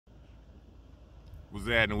What's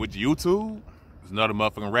happening with YouTube? It's another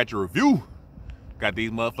motherfucking ratchet review. Got these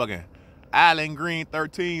motherfucking Island Green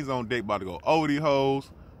 13s on deck, about to go over these hoes.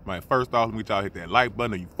 Man, first off, let me y'all hit that like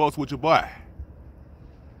button if you fucks with your boy.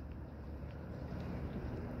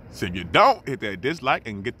 So if you don't, hit that dislike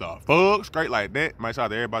and get the fuck straight like that. Man, shout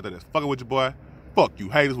out to everybody that's fucking with your boy. Fuck you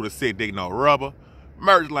haters with a sick dick, no rubber.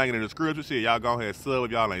 Merch link in the description. Shit, y'all go ahead and sub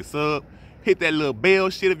if y'all ain't sub. Hit that little bell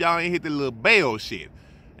shit if y'all ain't hit that little bell shit.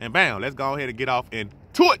 And bam, let's go ahead and get off into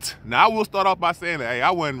it. Now, I will start off by saying that, hey, I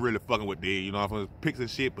wasn't really fucking with these, you know, from pics and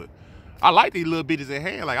shit, but I like these little bitches in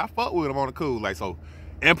hand. Like, I fuck with them on the cool. Like, so,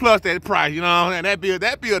 and plus that price, you know what I'm saying?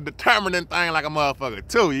 That be a determining thing like a motherfucker,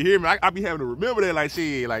 too. You hear me? I be having to remember that, like,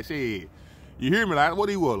 shit. You hear me? Like, what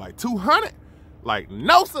he was, like, 200? Like,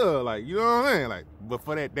 no, sir. Like, you know what I'm saying? Like, but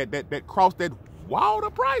for that cross that wilder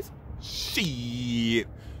price, shit,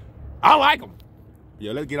 I like them.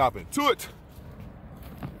 Yeah, let's get off into it.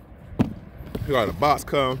 Here how the box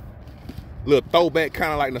come. Little throwback,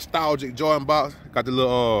 kind of like nostalgic Jordan box. Got the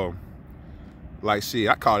little, like shit,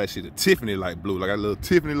 I call that shit a Tiffany light blue. Like a little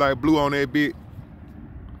Tiffany light blue on that bit.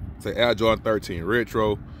 Say Air Jordan 13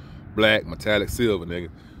 retro, black, metallic, silver,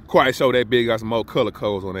 nigga. Quite sure that bitch got some more color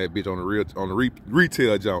codes on that bitch on the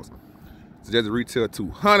retail jumps. So just retail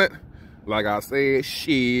 200. Like I said,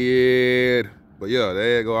 shit. But yeah,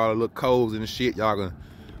 there go all the little codes and shit. Y'all gonna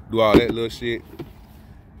do all that little shit.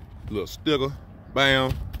 Little sticker,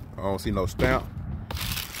 bam. I don't see no stamp.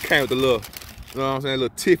 Came with the little, you know what I'm saying,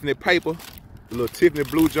 little Tiffany paper, the little Tiffany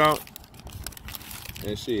blue jump.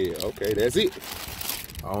 And shit, okay, that's it.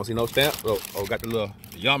 I don't see no stamp. Oh, got the little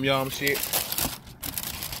yum shit.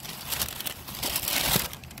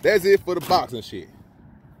 That's it for the box and shit.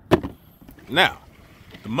 Now,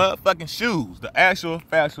 the motherfucking shoes, the actual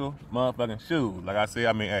factual motherfucking shoes. Like I said,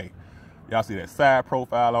 I mean, hey, y'all see that side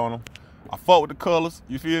profile on them. I fuck with the colors,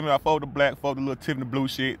 you feel me? I fuck with the black, fuck with the little Tiffany blue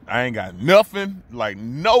shit. I ain't got nothing, like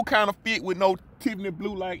no kind of fit with no Tiffany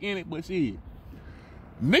blue like in it, but shit.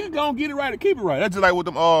 Nigga gonna get it right and keep it right. That's just like with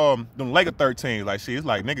them Laker 13s, like shit, it's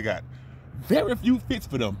like nigga got very few fits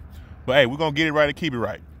for them. But hey, we're gonna get it right and keep it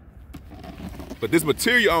right. But this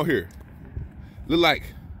material on here, look like,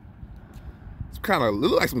 it's kind of,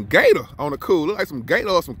 look like some gator on the cool. Look like some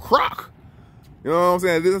gator or some croc. You know what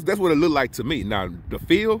I'm saying? That's what it looked like to me. Now, the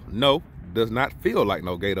feel, no, does not feel like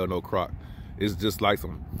no gator or no croc. It's just like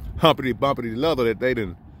some humpity-bumpity leather that they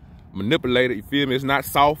done manipulated, you feel me? It's not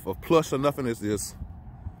soft or plush or nothing. It's just,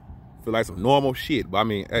 feel like some normal shit. But I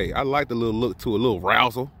mean, hey, I like the little look to a little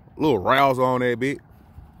rousel on that bit.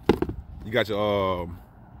 You got your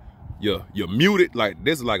muted, like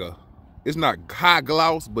this is like a, it's not high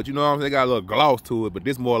gloss, but you know what I'm saying? They got a little gloss to it, but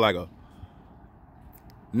this more like a,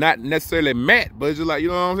 not necessarily matte, but it's just like, you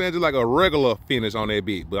know what I'm saying? Just like a regular finish on that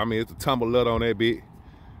bit. But I mean, it's a tumble leather on that bit.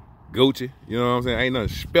 Gucci, you know what I'm saying? Ain't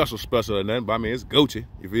nothing special or nothing, but I mean, it's Gucci.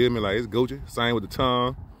 You feel me? Like, it's Gucci. Same with the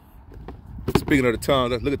tongue. Speaking of the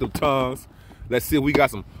tongue, let's look at them tongues. Let's see if we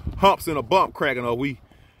got some humps and a bump cracking, or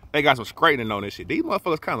they got some straightening on this shit. These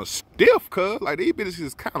motherfuckers kind of stiff, cuz. Like, these bitches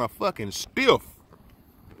is kind of fucking stiff.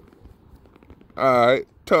 All right,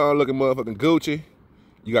 tongue looking motherfucking Gucci.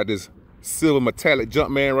 You got this silver metallic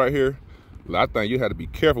jump man right here. Like, I think you have to be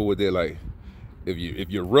careful with that, like if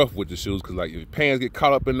you're rough with the shoes, because like if your pants get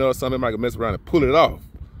caught up in there or something, it might mess around and pull it off.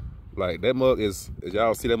 Like that mug is, as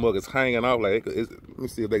y'all see, that mug is hanging off. Like let me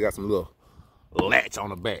see if they got some little latch on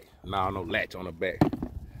the back. Nah, no latch on the back,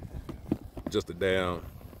 just a damn,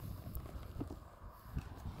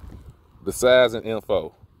 the size and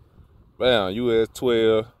info. Bam, US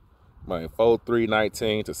 12, man,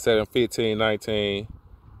 4319 to 71519.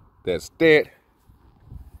 That's that.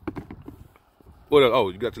 What else? Oh,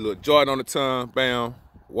 you got your little Jordan on the tongue. Bam.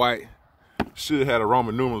 White. Should have a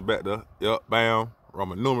Roman numerals back there. Yup. Bam.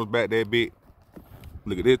 Roman numerals back there bit.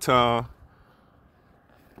 Look at this tongue.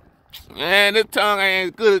 Man, this tongue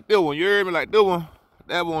ain't as good as this one. You heard me? Like this one.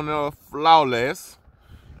 That one flawless.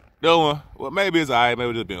 That one, well, maybe it's alright.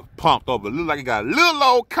 Maybe it's just been pumped up. But it look like it got a little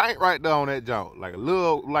old kink right there on that joint. Like a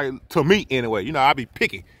little, like to me anyway. You know, I be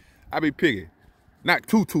picky. Not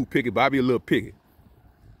too picky, but I be a little picky.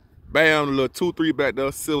 Bam, the little 2-3 back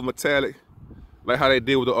there, silver metallic. Like how they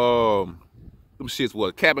did with the them shits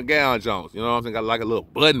was cap and gown Jones. You know what I'm saying? Got like a little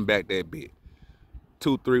button back that bit.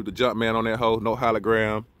 2-3 with the jump man on that hole, no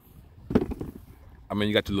hologram. I mean,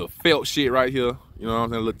 you got your little felt shit right here. You know what I'm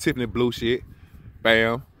saying? A little Tiffany blue shit.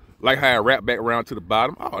 Bam. Like how it wrapped back around to the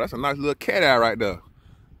bottom. Oh, that's a nice little cat eye right there.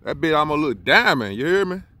 That bit almost look diamond, you hear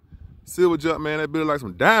me? Silver jump man, that bit like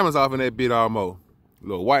some diamonds off in that bit almost.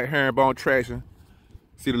 Little white herringbone traction.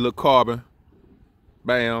 See the little carbon.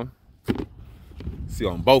 Bam. See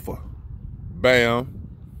on both of them. Bam.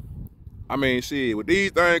 I mean, shit, with these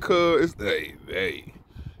things, cuz, hey.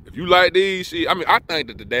 If you like these, shit, I mean, I think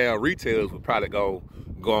that the damn retailers would probably go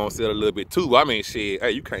on sale a little bit too. I mean, shit,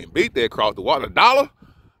 hey, you can't beat that across the water.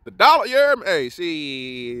 The dollar, you heard me? Hey,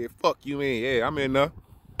 shit, fuck you, man. Yeah, I'm in there.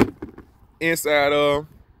 Inside,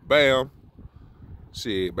 bam.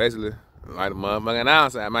 Shit, basically, like the motherfucking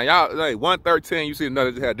outside, man. Y'all, like, 113, you see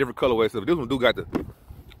another just had different colorway stuff. This one do got the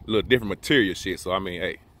little different material shit. So, I mean,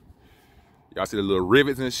 hey. Y'all see the little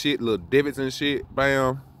rivets and shit, little divots and shit,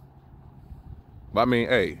 bam. But I mean,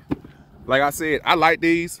 hey, like I said, I like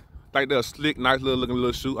these. Like they're slick, nice little looking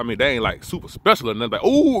little shoe. I mean, they ain't like super special or nothing. Like,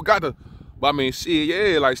 ooh, got the, but I mean, shit,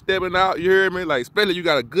 yeah, like stepping out, you hear me? Like, especially you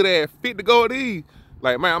got a good ass fit to go with these.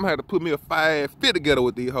 Like, man, I'm gonna have to put me a fire fit together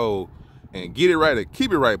with these hoes and get it right and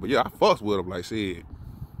keep it right. But yeah, I fucks with them, like shit.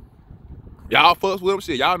 Y'all fucks with them,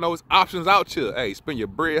 shit. Y'all know it's options out here. Hey, spend your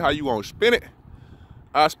bread how you want to spend it.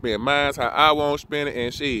 I spend mine how I want to spend it,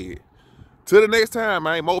 and shit. Till the next time,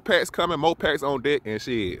 man. More packs coming, more packs on deck, and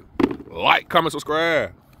shit. Like, comment,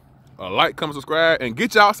 subscribe. Like, comment, subscribe, and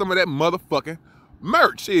get y'all some of that motherfucking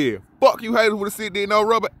merch. Shit. Fuck you haters with a CD, no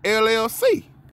rubber, LLC.